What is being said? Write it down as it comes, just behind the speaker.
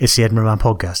It's the Edinburgh Man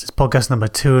Podcast. It's podcast number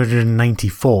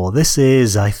 294. This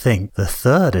is, I think, the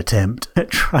third attempt at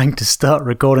trying to start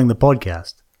recording the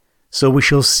podcast. So we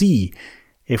shall see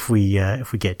if we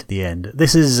get to the end.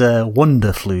 This is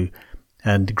WONDERFLU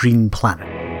and Green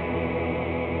Planet.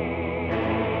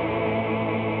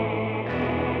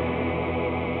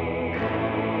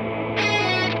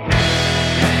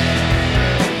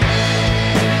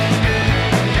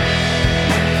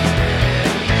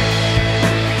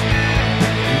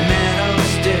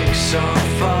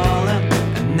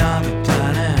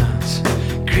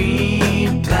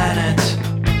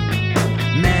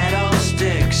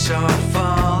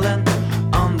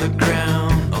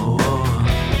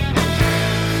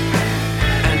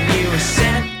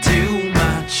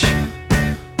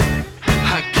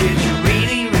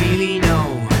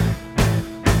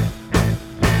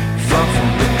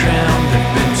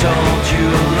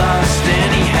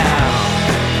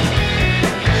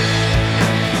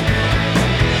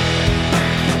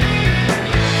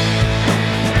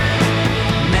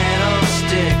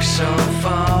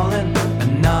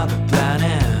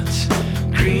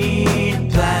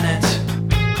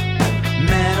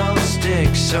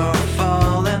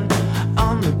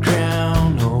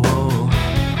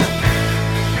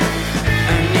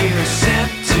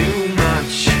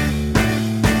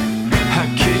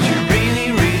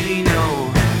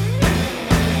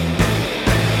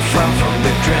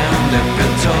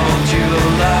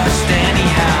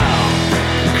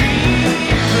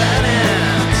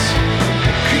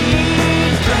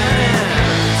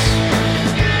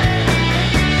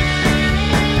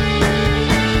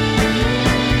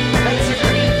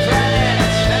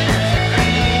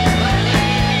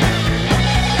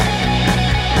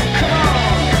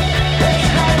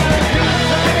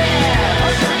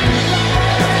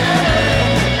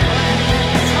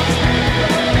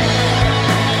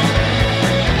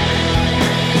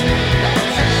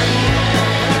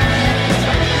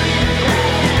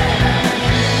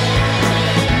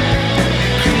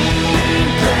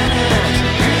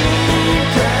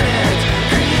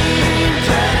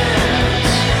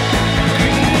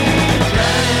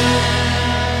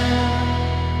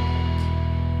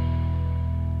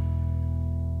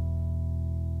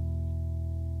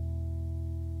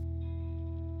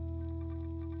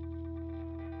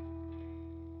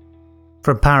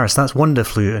 From Paris, that's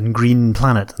WONDERFLU and Green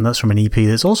Planet, and that's from an EP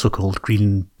that's also called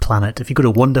Green Planet. If you go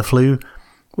to WONDERFLU,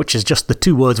 which is just the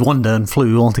two words wonder and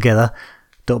flu all together,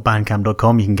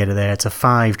 .bandcamp.com, you can get it there. It's a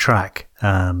 5-track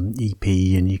EP,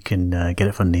 and you can get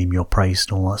it for Name Your Price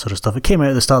and all that sort of stuff. It came out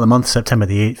at the start of the month, September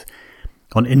the 8th,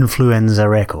 on Influenza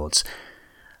Records.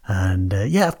 And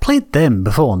yeah, I've played them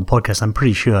before on the podcast, I'm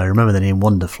pretty sure. I remember the name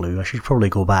WONDERFLU. I should probably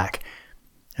go back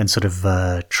and sort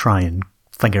of try and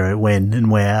figure out when and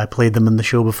where I played them in the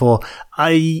show before.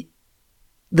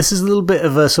 This is a little bit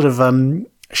of a sort of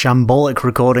shambolic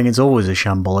recording. It's always a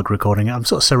shambolic recording. I'm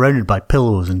sort of surrounded by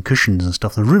pillows and cushions and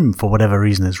stuff. The room, for whatever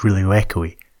reason, is really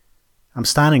echoey. I'm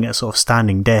standing at a sort of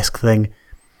standing desk thing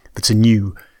that's a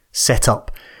new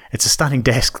setup. It's a standing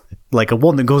desk, like a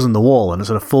one that goes on the wall and it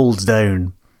sort of folds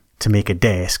down to make a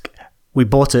desk. We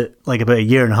bought it like about a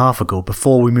year and a half ago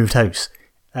before we moved house.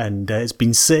 And it's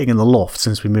been sitting in the loft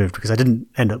since we moved because I didn't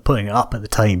end up putting it up at the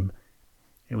time.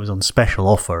 It was on special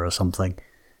offer or something.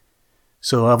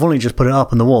 So I've only just put it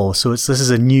up on the wall. So this is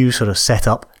a new sort of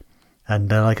setup. And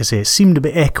like I say, it seemed a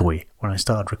bit echoey when I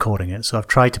started recording it. So I've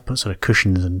tried to put sort of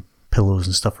cushions and pillows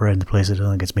and stuff around the place. I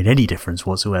don't think it's made any difference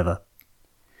whatsoever.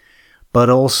 But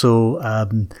also,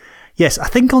 yes, I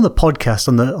think on the podcast,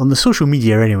 on the social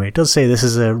media anyway, it does say this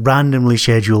is a randomly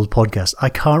scheduled podcast. I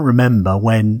can't remember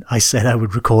when I said I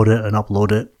would record it and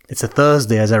upload it. It's a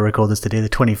Thursday as I record this today, the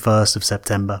 21st of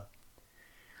September.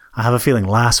 I have a feeling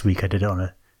last week I did it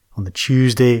on the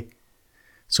Tuesday.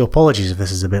 So apologies if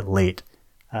this is a bit late.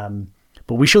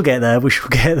 But we shall get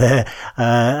there.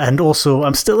 And also,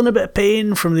 I'm still in a bit of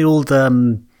pain from the old,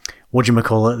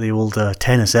 the old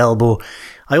tennis elbow.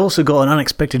 I also got an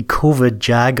unexpected COVID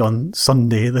jag on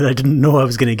Sunday that I didn't know I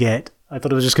was going to get. I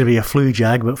thought it was just going to be a flu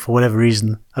jag, but for whatever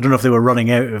reason, I don't know if they were running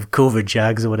out of COVID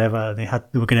jags or whatever. They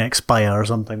were going to expire or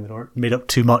something. They were made up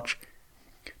too much.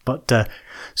 But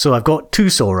so I've got 2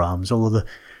 sore arms, although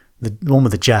the one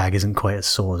with the jag isn't quite as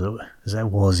sore as it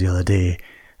was the other day.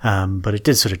 But it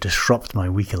did sort of disrupt my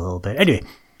week a little bit. Anyway,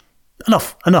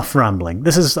 enough rambling.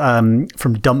 This is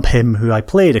from Dump Him, who I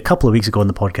played a couple of weeks ago on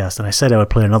the podcast, and I said I would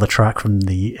play another track from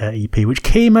the EP, which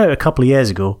came out a couple of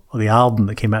years ago, or the album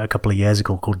that came out a couple of years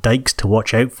ago, called Dykes to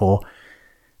Watch Out For.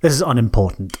 This is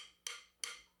unimportant.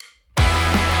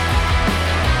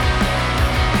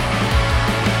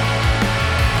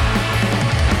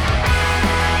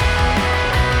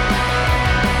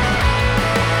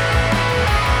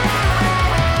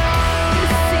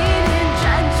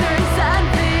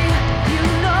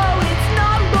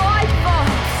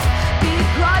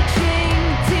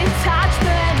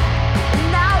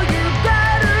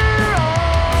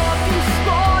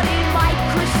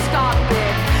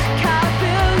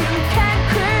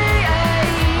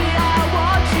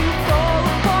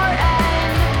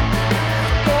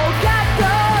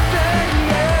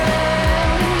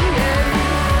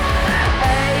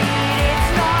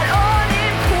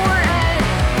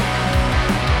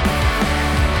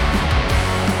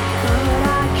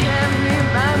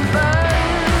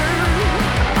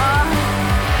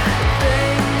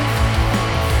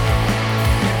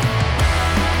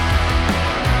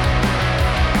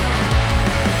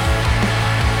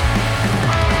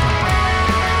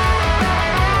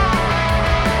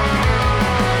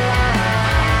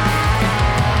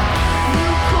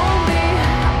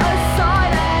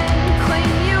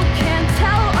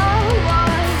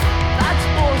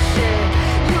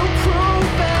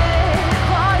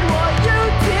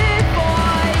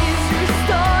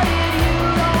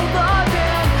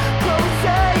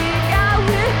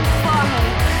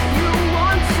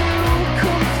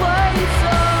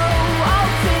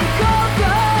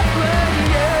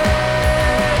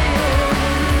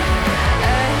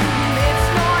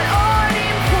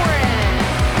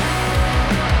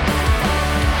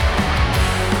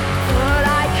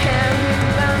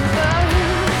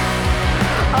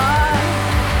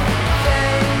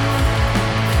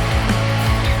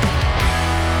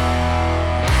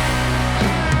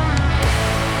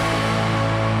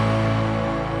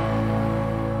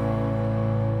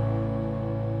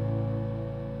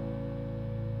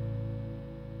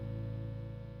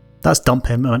 That's Dump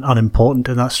Him and Unimportant,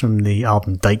 and that's from the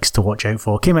album Dykes to Watch Out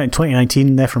For. Came out in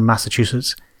 2019, they're from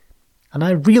Massachusetts. And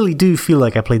I really do feel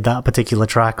like I played that particular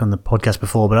track on the podcast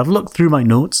before, but I've looked through my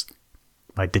notes,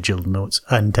 my digital notes,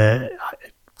 and I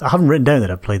haven't written down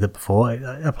that I've played it before.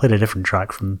 I played a different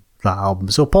track from that album.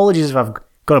 So apologies if I've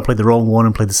got to play the wrong one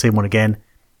and play the same one again.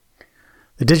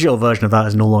 The digital version of that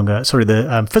is no longer,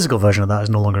 the physical version of that is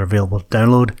no longer available to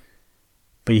download,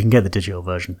 but you can get the digital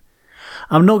version.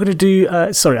 I'm not going to do,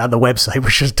 at the website,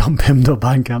 which is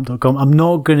dumphim.bandcamp.com, I'm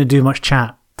not going to do much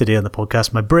chat today on the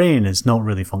podcast. My brain is not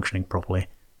really functioning properly.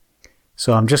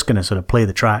 So I'm just going to sort of play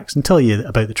the tracks and tell you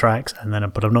about the tracks,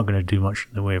 but I'm not going to do much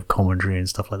in the way of commentary and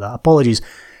stuff like that. Apologies.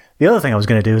 The other thing I was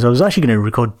going to do is I was actually going to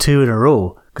record 2 in a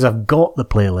row, because I've got the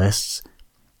playlists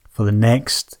for the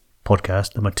next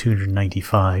podcast, number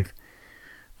 295,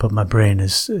 but my brain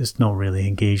is not really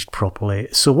engaged properly.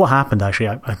 So what happened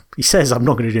actually, he says I'm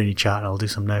not going to do any chat, I'll do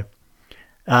some now.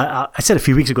 I said a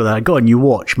few weeks ago that I got a new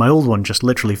watch. My old one just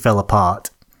literally fell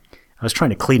apart. I was trying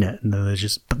to clean it, and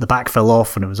the back fell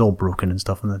off, and it was all broken and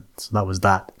stuff, and so that was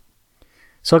that.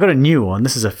 So I got a new one.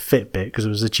 This is a Fitbit, because it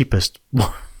was the cheapest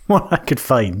one I could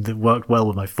find that worked well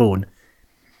with my phone.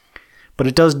 But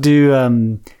it does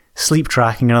do sleep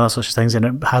tracking and other such things, and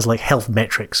it has like health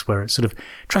metrics where it sort of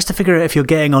tries to figure out if you're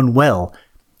getting on well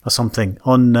or something.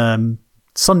 On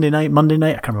Monday night,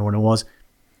 I can't remember when it was,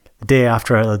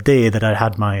 the day that I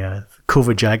had my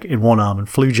COVID jag in one arm and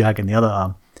flu jag in the other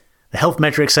arm, the health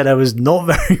metrics said I was not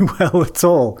very well at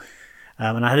all.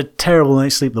 And I had a terrible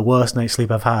night's sleep, the worst night's sleep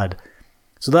I've had.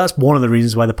 So that's one of the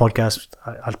reasons why the podcast,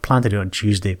 I'd planned to do it on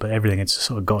Tuesday, but everything had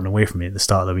sort of gotten away from me at the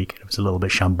start of the week. It was a little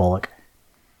bit shambolic.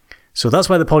 So that's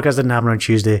why the podcast didn't happen on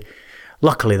Tuesday.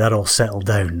 Luckily, that all settled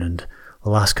down, and the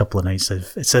last couple of nights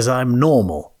it says I'm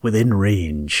normal, within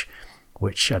range,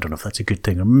 which I don't know if that's a good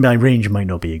thing. My range might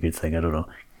not be a good thing, I don't know.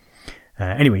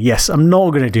 Anyway, yes, I'm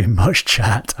not going to do much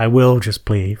chat. I will just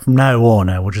play, from now on,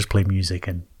 I will just play music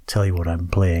and tell you what I'm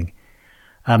playing.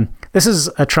 This is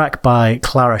a track by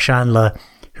Clara Shandler,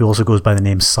 who also goes by the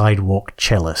name Sidewalk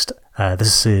Cellist.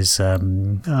 This is,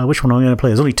 which one am I going to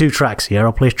play? There's only 2 tracks here.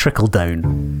 I'll play Trickle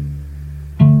Down.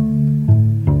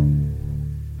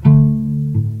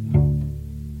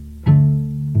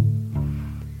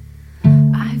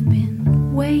 I've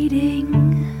been waiting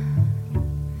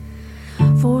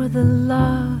for the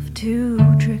love to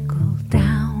trickle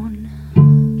down.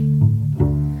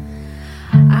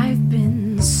 I've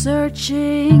been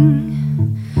searching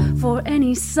for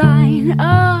any sign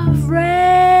of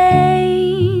rain.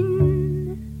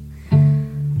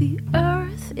 The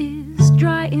earth is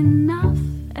dry enough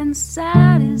and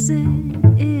sad as it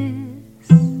is.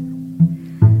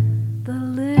 The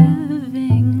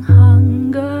living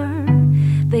hunger,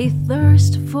 they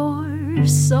thirst for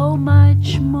so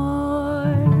much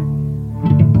more.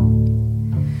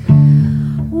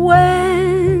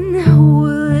 When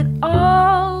will it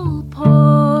all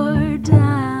pour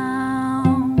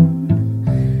down?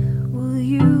 Will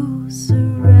you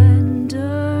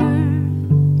surrender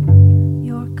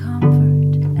your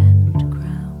comfort and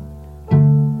crown?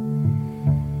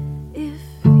 If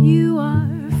you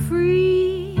are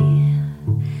free,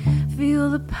 feel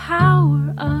the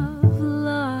power of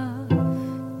love,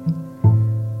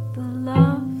 the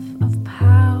love of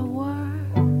power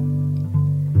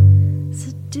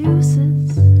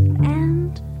seduces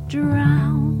and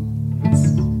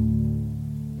drowns.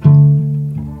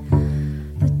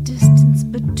 The distance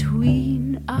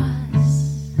between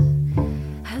us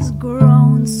has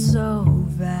grown so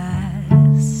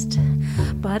vast,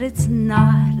 but it's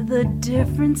not the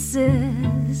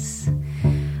differences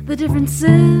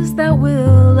that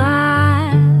will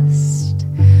last.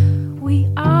 We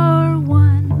are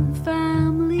one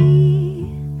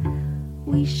family,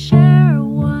 we share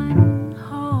one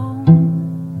home.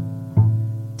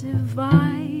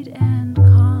 Divide and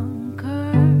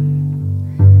conquer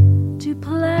to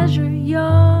pleasure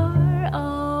your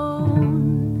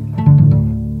own.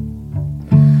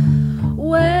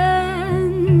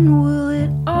 When will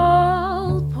it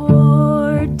all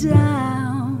pour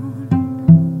down?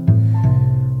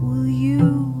 Will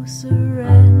you surrender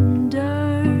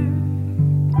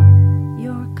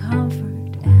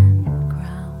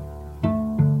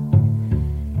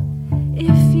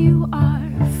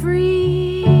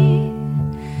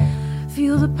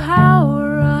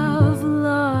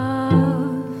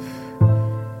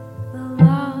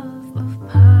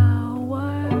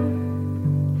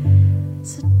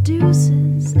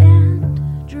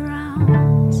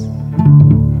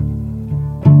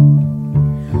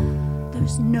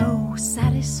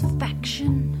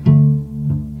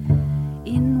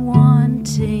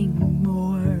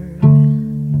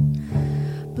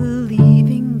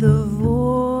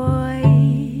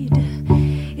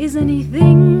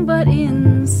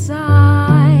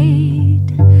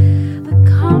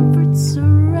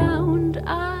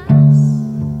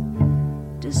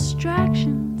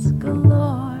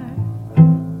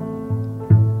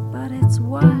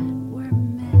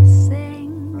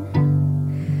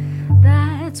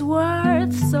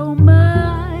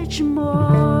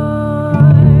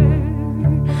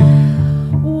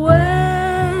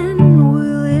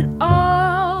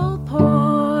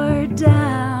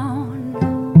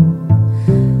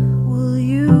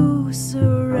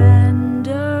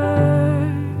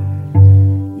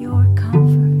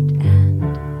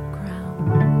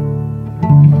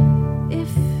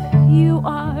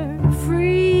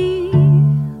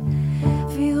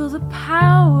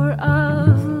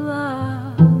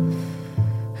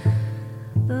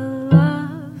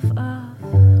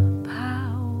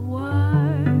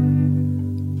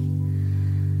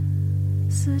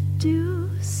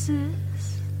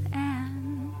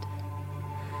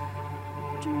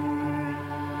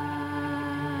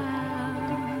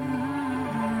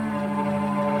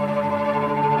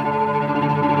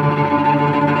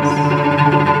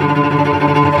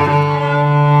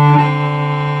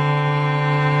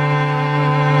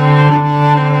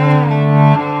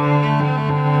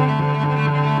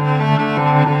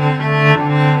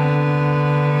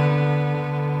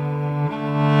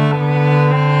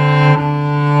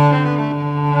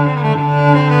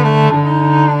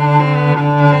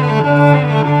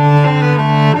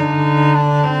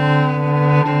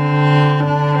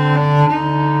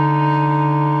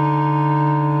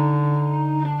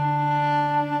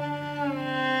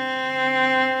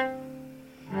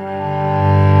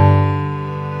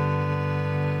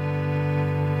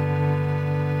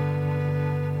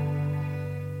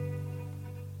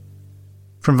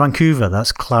From Vancouver,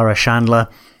 that's Clara Chandler,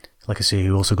 like I say,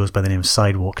 who also goes by the name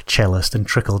Sidewalk, Cellist, and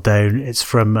Trickle Down. It's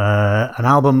from an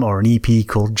album or an EP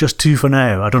called Just Two for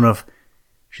Now. I don't know if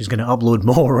she's going to upload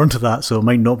more onto that, so it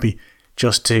might not be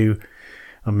Just Two,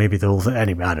 or maybe the whole thing.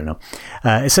 Anyway, I don't know.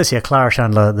 It says here, Clara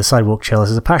Chandler, the Sidewalk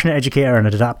Cellist, is a passionate educator and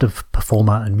adaptive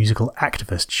performer and musical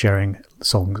activist, sharing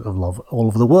songs of love all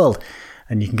over the world.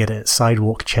 And you can get it at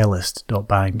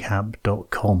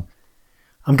sidewalkcellist.bandcamp.com.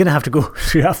 I'm going to have to go,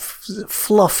 I've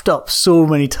fluffed up so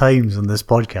many times on this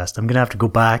podcast. I'm going to have to go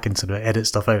back and sort of edit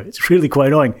stuff out. It's really quite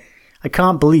annoying. I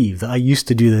can't believe that I used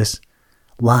to do this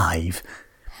live.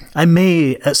 I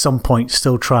may at some point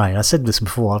still try. I said this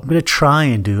before. I'm going to try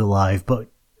and do it live, but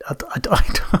I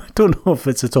don't know if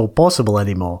it's at all possible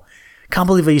anymore. Can't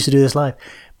believe I used to do this live.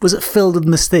 Was it filled with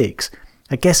mistakes?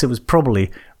 I guess it was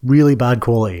probably really bad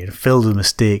quality and filled with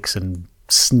mistakes and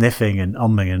sniffing and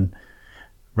umming and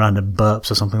random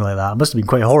burps or something like that. It must have been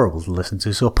quite horrible to listen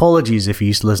to. So apologies if you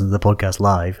used to listen to the podcast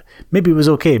live. Maybe it was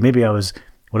okay. Maybe I was,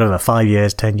 5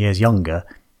 years, 10 years younger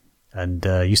and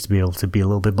used to be able to be a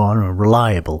little bit more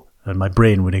reliable and my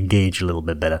brain would engage a little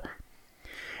bit better.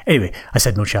 Anyway, I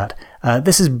said no chat.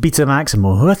 This is Beta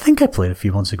Maximo, who I think I played a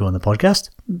few months ago on the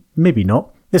podcast. Maybe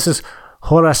not. This is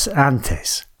Horas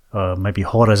Antes, or maybe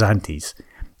Horas Antes,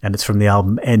 and it's from the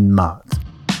album En Mat.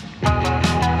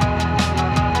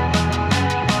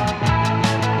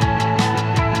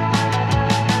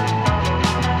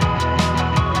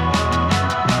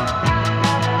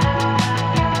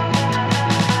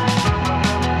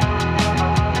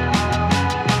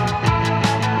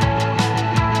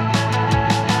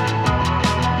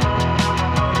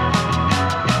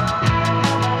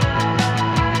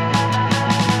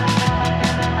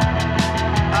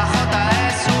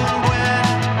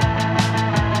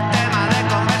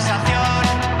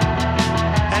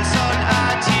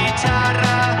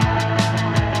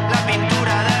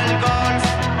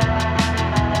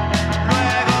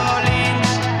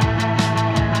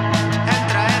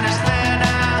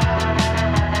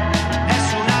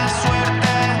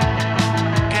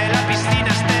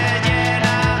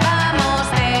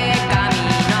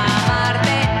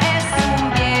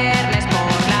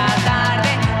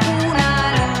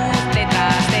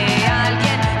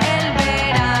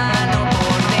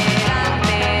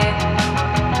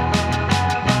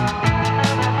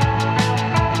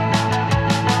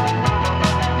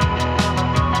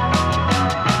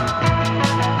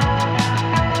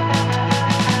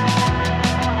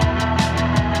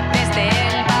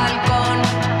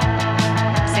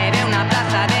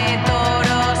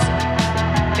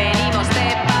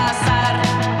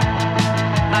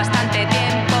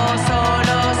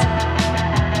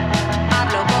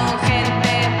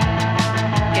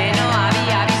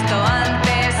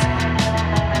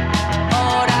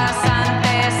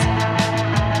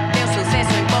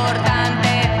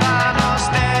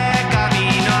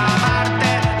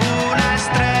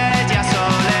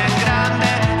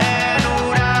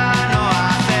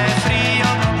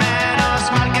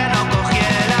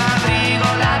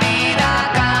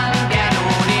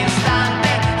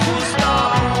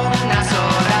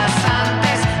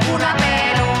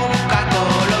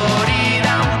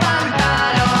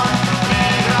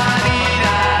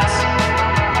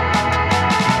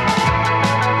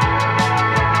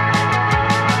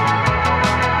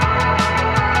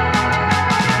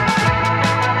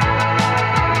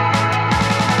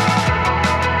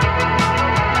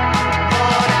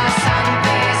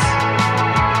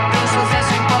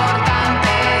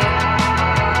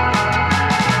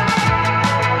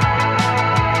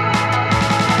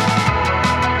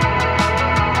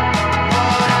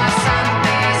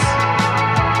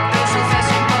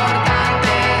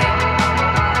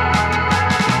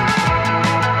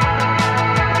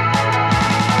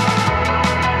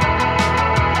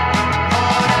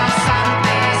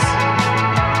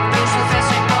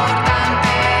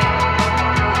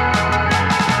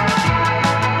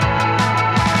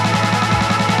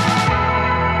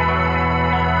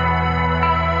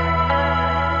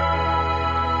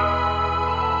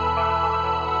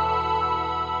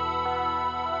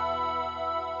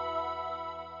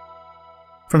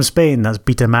 From Spain, that's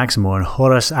Beta Maximo and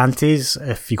Horas Antes.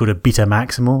 If you go to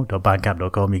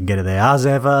betamaximo.bandcamp.com, you can get it there. As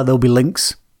ever, there'll be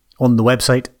links on the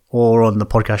website or on the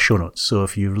podcast show notes. So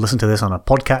if you listen to this on a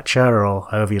podcatcher or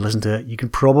however you listen to it, you can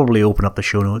probably open up the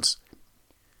show notes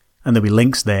and there'll be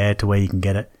links there to where you can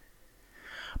get it.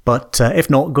 But if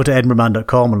not, go to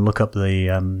edinburghman.com and look up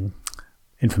the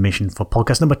information for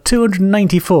podcast number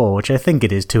 294, which I think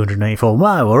it is 294.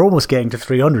 Wow, we're almost getting to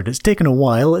 300. It's taken a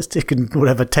while. It's taken,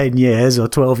 10 years or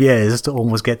 12 years to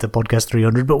almost get to podcast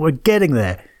 300, but we're getting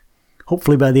there.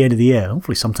 Hopefully by the end of the year.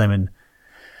 Hopefully sometime in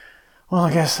Well,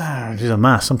 I guess do the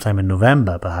math. Sometime in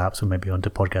November, perhaps, we might be on to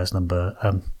podcast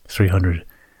number 300.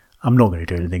 I'm not going to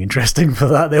do anything interesting for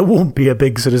that. There won't be a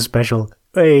big sort of special,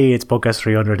 hey, it's podcast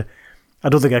 300. I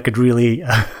don't think I could really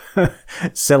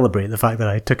celebrate the fact that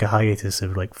I took a hiatus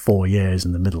of like 4 years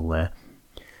in the middle there.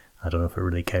 I don't know if it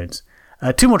really counts.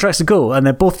 2 more tracks to go, and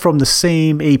they're both from the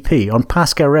same EP on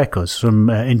Pasca Records from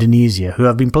Indonesia, who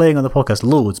have been playing on the podcast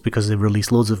loads because they've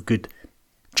released loads of good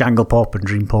jangle pop and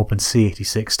dream pop and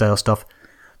C86 style stuff.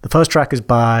 The first track is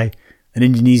by an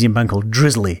Indonesian band called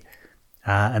Drizzly,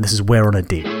 and this is We're on a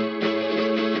Date.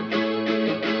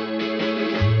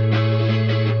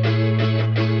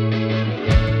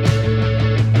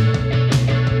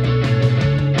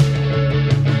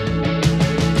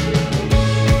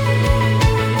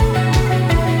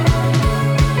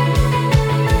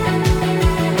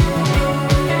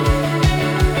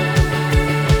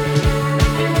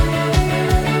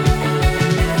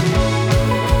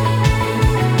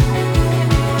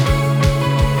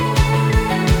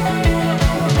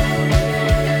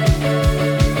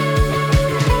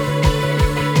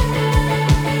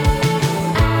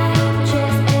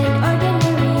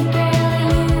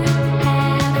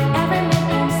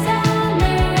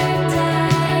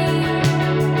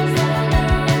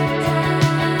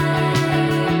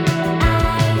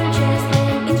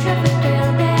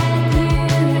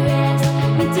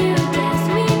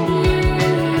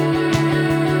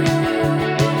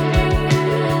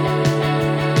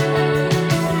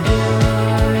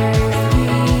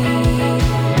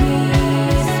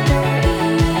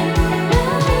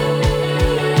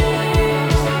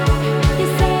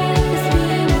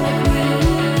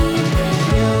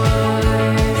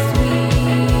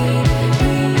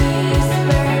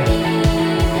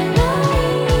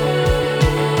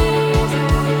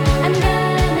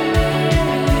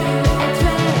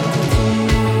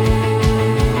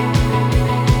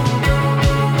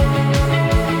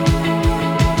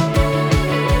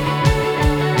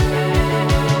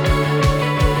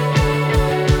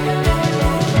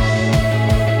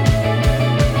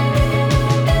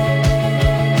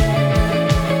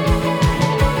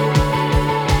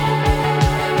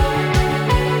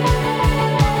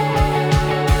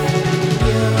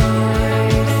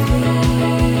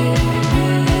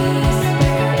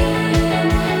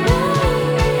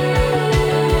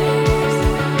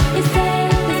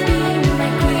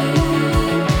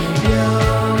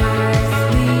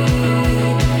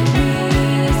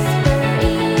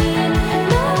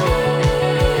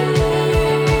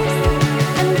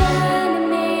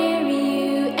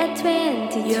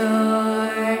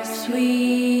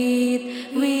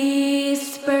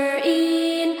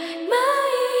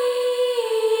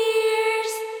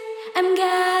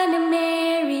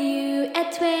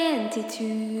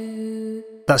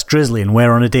 That's Drizzly and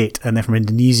We're on a Date, and they're from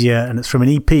Indonesia, and it's from an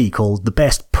EP called The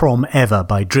Best Prom Ever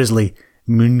by Drizzly,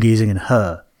 Moongazing and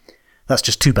Her. That's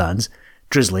just 2 bands,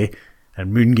 Drizzly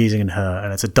and Moongazing and Her,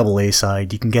 and it's a double A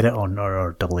side. You can get it on,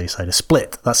 or double A side, a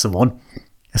split, that's the one,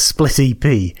 a split EP,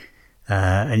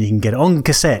 and you can get it on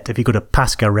cassette if you go to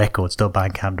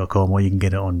pascarecords.bandcamp.com, or you can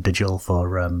get it on digital for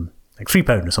like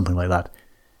 £3 or something like that.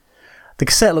 The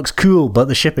cassette looks cool, but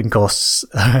the shipping costs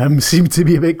seem to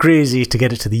be a bit crazy to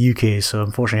get it to the UK, so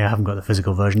unfortunately I haven't got the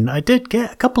physical version. I did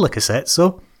get a couple of cassettes,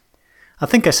 so I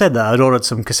think I said that I'd ordered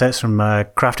some cassettes from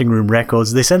Crafting Room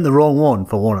Records. They sent the wrong one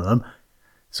for one of them,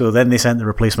 so then they sent the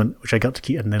replacement, which I got to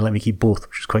keep, and they let me keep both,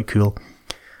 which is quite cool.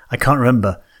 I can't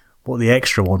remember what the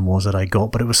extra one was that I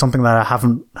got, but it was something that I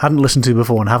hadn't listened to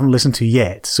before and haven't listened to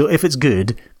yet, so if it's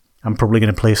good, I'm probably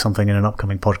going to play something in an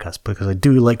upcoming podcast, because I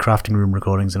do like Crafting Room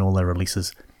Recordings and all their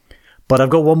releases. But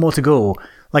I've got one more to go.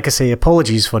 Like I say,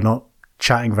 apologies for not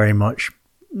chatting very much.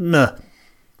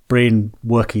 Brain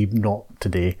worky not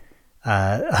today.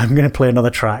 I'm going to play another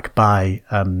track by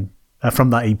from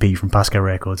that EP from Pasca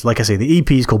Records. Like I say, the EP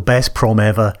is called Best Prom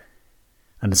Ever,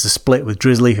 and it's a split with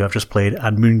Drizzly, who I've just played,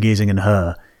 and Moongazing and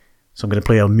Her. So I'm going to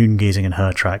play a Moongazing and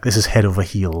Her track. This is Head Over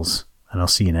Heels, and I'll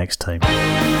see you next time.